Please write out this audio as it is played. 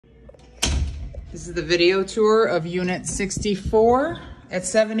This is the video tour of Unit 64 at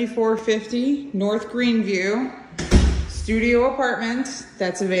 7450 North Greenview studio apartment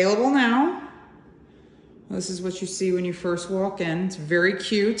that's available now. This is what you see when you first walk in. It's a very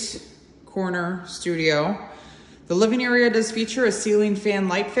cute corner studio. The living area does feature a ceiling fan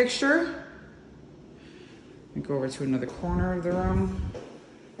light fixture. Let me go over to another corner of the room.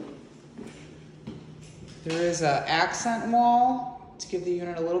 There is an accent wall to give the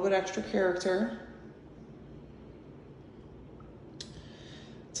unit a little bit extra character.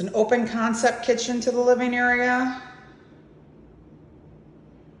 It's an open concept kitchen to the living area.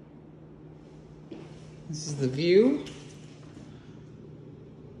 This is the view.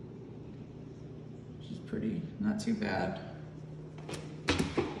 Which is pretty, not too bad.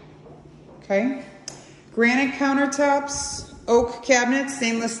 Okay. Granite countertops, oak cabinets,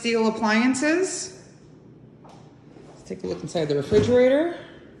 stainless steel appliances. Let's take a look inside the refrigerator.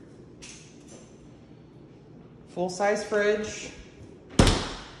 Full-size fridge.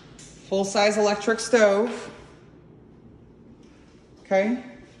 Full-size electric stove. Okay. And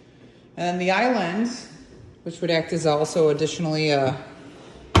then the island, which would act as also additionally a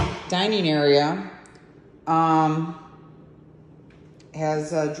dining area,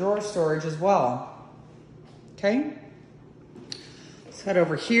 has drawer storage as well. Okay. Let's head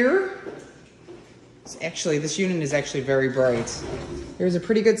over here. This unit is actually very bright. There's a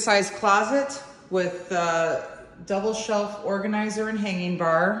pretty good sized closet with double shelf organizer and hanging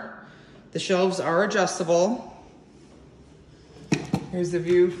bar. The shelves are adjustable. Here's the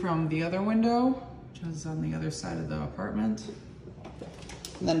view from the other window, which is on the other side of the apartment.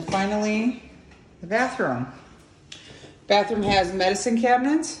 And then finally, the bathroom. Bathroom has medicine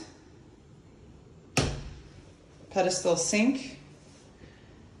cabinet, pedestal sink,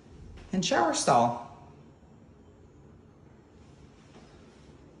 and shower stall.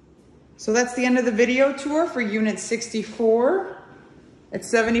 So that's the end of the video tour for Unit 64 at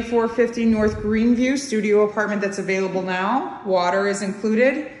 7450 North Greenview studio apartment that's available now. Water is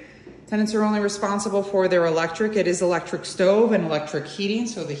included. Tenants are only responsible for their electric. It is electric stove and electric heating,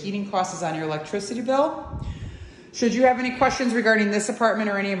 so the heating cost is on your electricity bill. Should you have any questions regarding this apartment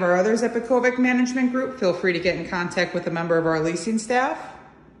or any of our others at Bakovic Management Group, feel free to get in contact with a member of our leasing staff.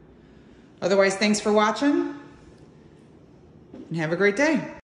 Otherwise, thanks for watching and have a great day.